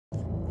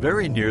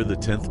Very near the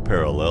 10th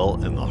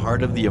parallel in the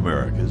heart of the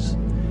Americas,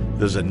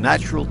 there's a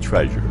natural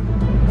treasure.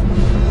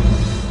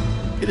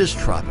 It is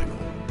tropical,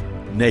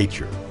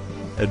 nature,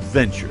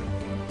 adventure,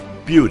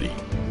 beauty.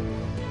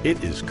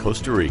 It is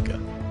Costa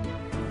Rica,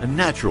 a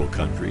natural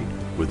country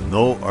with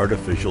no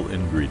artificial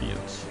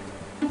ingredients.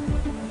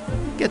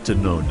 Get to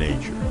know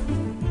nature,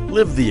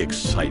 live the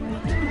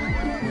excitement,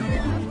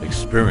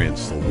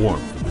 experience the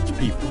warmth of its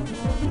people.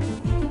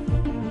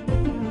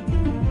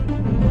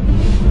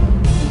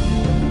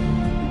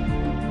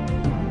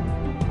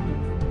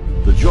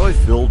 The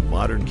joy-filled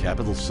modern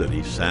capital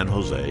city, San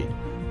Jose,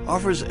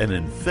 offers an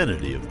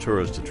infinity of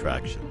tourist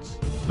attractions.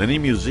 Many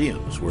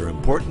museums where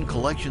important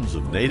collections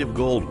of native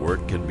gold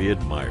work can be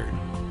admired.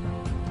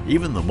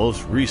 Even the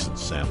most recent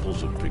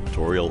samples of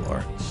pictorial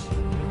arts.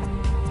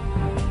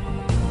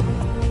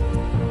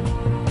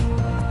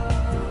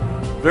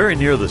 Very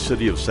near the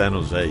city of San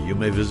Jose, you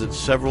may visit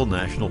several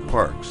national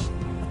parks,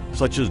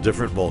 such as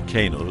different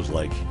volcanoes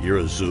like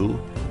Irazu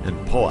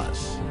and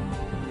Poas.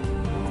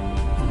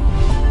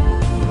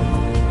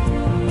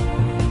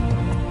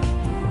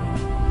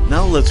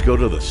 Now let's go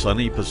to the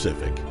sunny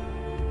Pacific.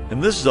 In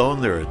this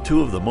zone, there are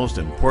two of the most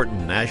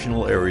important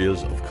national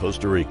areas of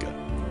Costa Rica.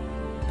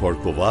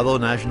 Corcovado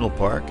National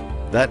Park,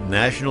 that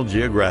National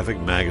Geographic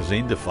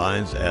magazine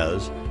defines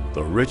as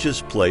the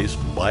richest place,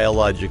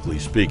 biologically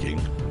speaking,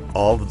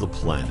 of the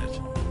planet,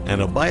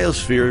 and a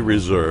biosphere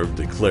reserve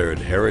declared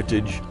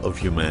Heritage of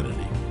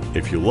Humanity.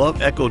 If you love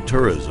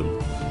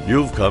ecotourism,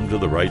 you've come to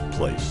the right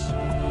place.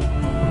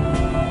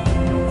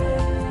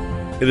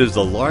 It is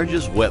the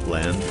largest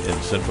wetland in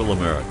Central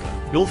America.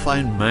 You'll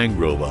find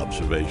mangrove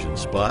observation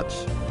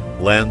spots,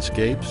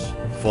 landscapes,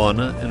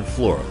 fauna and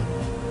flora,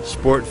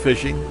 sport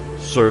fishing,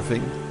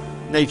 surfing,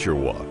 nature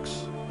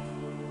walks.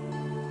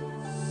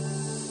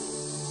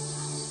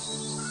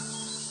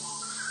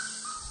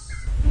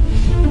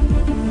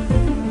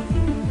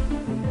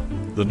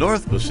 The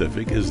North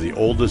Pacific is the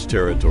oldest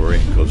territory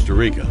in Costa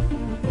Rica.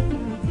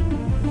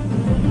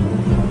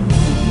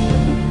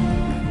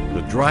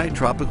 The dry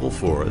tropical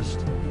forest,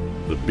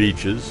 the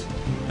beaches,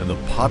 and the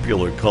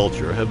popular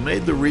culture have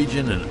made the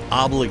region an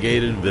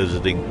obligated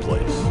visiting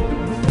place.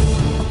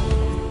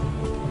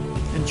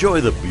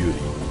 Enjoy the beauty,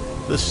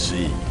 the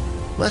sea,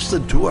 less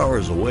than 2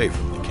 hours away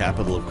from the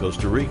capital of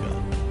Costa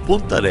Rica.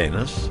 Punta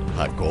Arenas,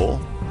 Jacó,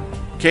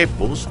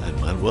 Quepos, and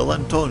Manuel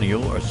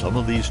Antonio are some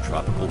of these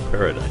tropical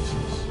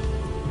paradises.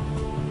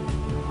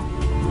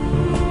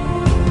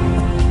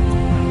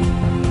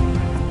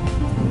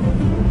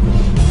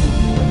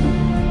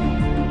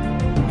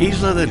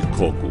 Isla del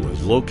Coco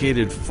is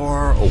located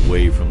far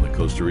away from the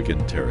Costa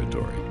Rican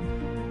territory.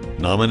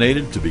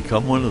 Nominated to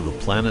become one of the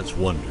planet's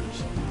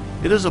wonders,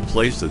 it is a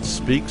place that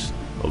speaks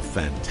of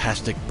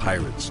fantastic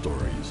pirate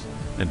stories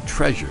and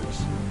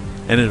treasures,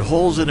 and it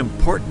holds an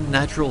important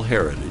natural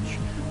heritage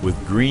with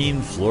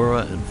green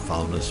flora and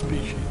fauna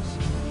species.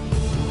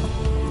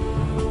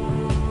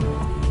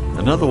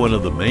 Another one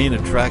of the main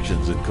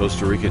attractions in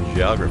Costa Rican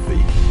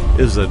geography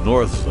is the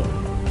North Zone.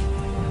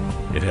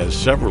 It has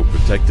several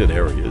protected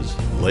areas,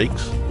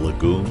 lakes,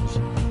 lagoons,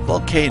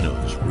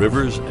 volcanoes,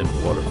 rivers, and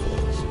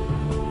waterfalls.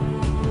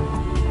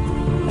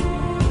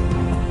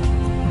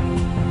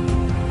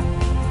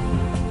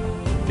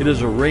 It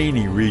is a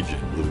rainy region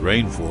with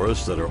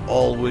rainforests that are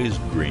always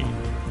green.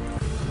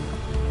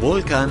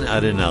 Volcán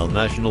Arenal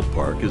National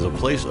Park is a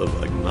place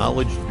of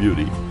acknowledged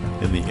beauty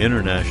in the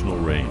international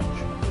range.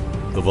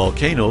 The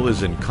volcano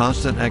is in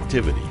constant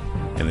activity,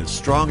 and its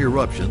strong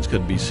eruptions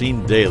can be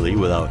seen daily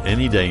without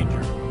any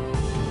danger.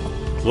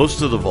 Close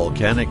to the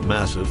volcanic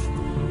massif,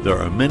 there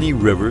are many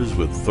rivers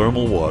with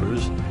thermal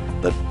waters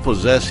that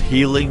possess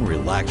healing,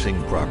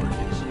 relaxing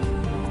properties.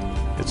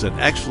 It's an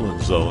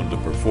excellent zone to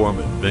perform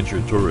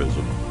adventure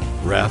tourism.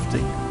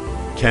 Rafting,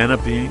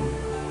 canopying,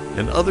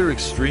 and other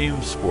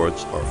extreme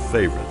sports are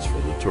favorites for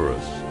the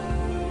tourists.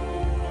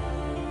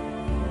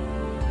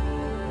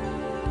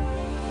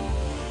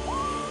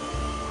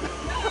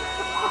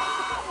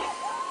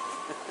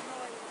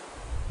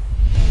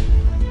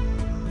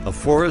 A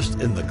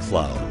forest in the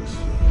clouds,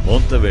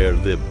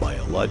 Monteverde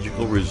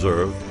Biological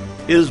Reserve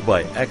is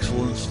by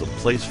excellence the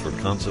place for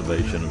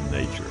conservation of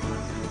nature.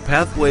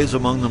 Pathways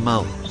among the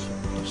mountains,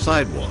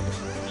 sidewalks,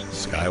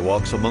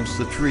 skywalks amongst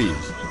the trees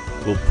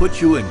will put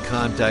you in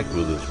contact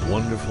with this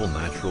wonderful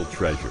natural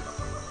treasure.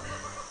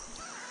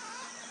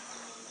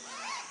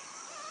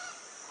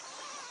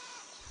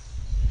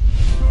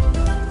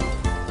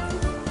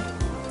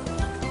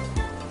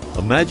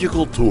 A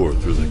magical tour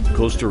through the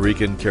Costa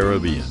Rican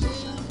Caribbean.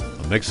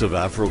 A mix of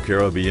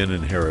Afro-Caribbean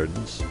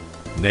inheritance,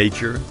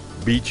 nature,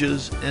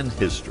 beaches, and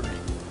history.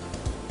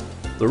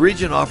 The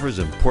region offers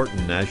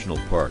important national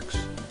parks.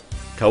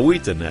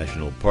 Cahuita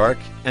National Park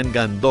and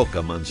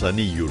Gandoca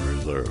Manzanillo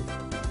Reserve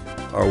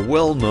are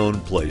well-known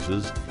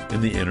places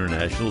in the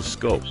international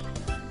scope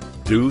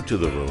due to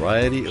the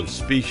variety of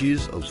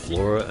species of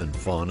flora and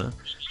fauna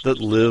that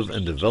live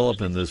and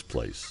develop in this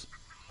place.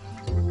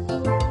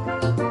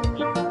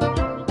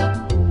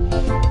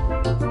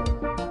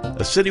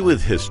 A city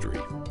with history.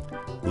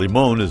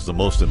 Limon is the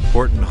most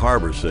important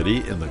harbor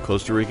city in the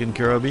Costa Rican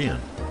Caribbean.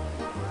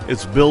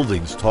 Its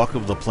buildings talk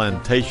of the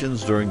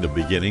plantations during the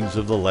beginnings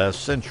of the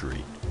last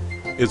century.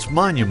 Its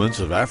monuments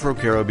of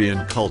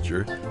Afro-Caribbean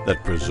culture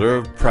that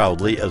preserved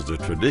proudly as the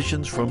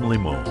traditions from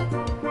Limon.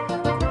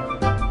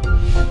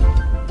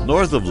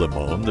 North of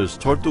Limon, there's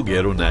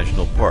Tortuguero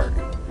National Park,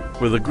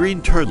 where the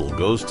green turtle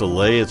goes to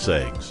lay its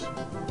eggs.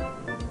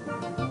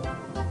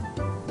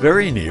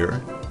 Very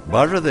near,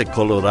 Barra de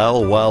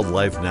Colorado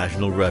Wildlife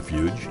National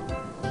Refuge,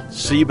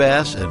 sea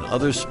bass and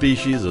other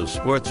species of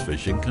sports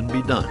fishing can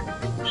be done.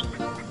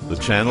 The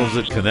channels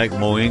that connect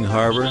Moing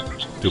Harbor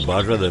to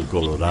Barra del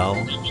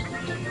Colorado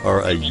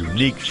are a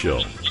unique show.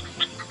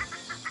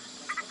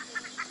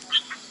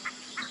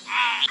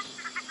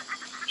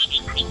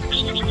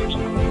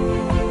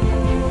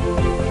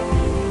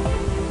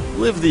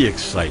 Live the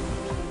excitement.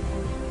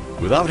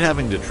 Without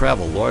having to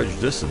travel large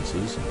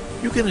distances,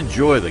 you can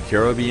enjoy the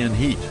Caribbean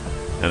heat,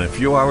 and a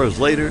few hours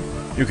later,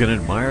 you can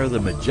admire the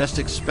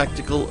majestic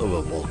spectacle of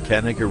a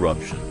volcanic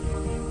eruption.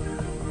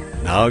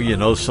 Now you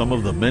know some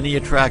of the many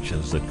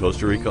attractions that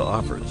Costa Rica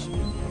offers.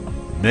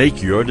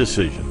 Make your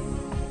decision.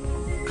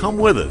 Come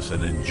with us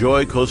and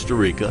enjoy Costa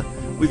Rica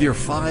with your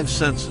 5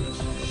 senses.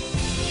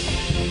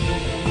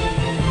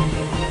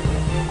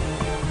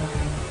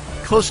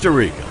 Costa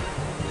Rica.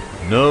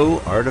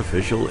 No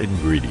artificial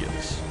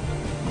ingredients.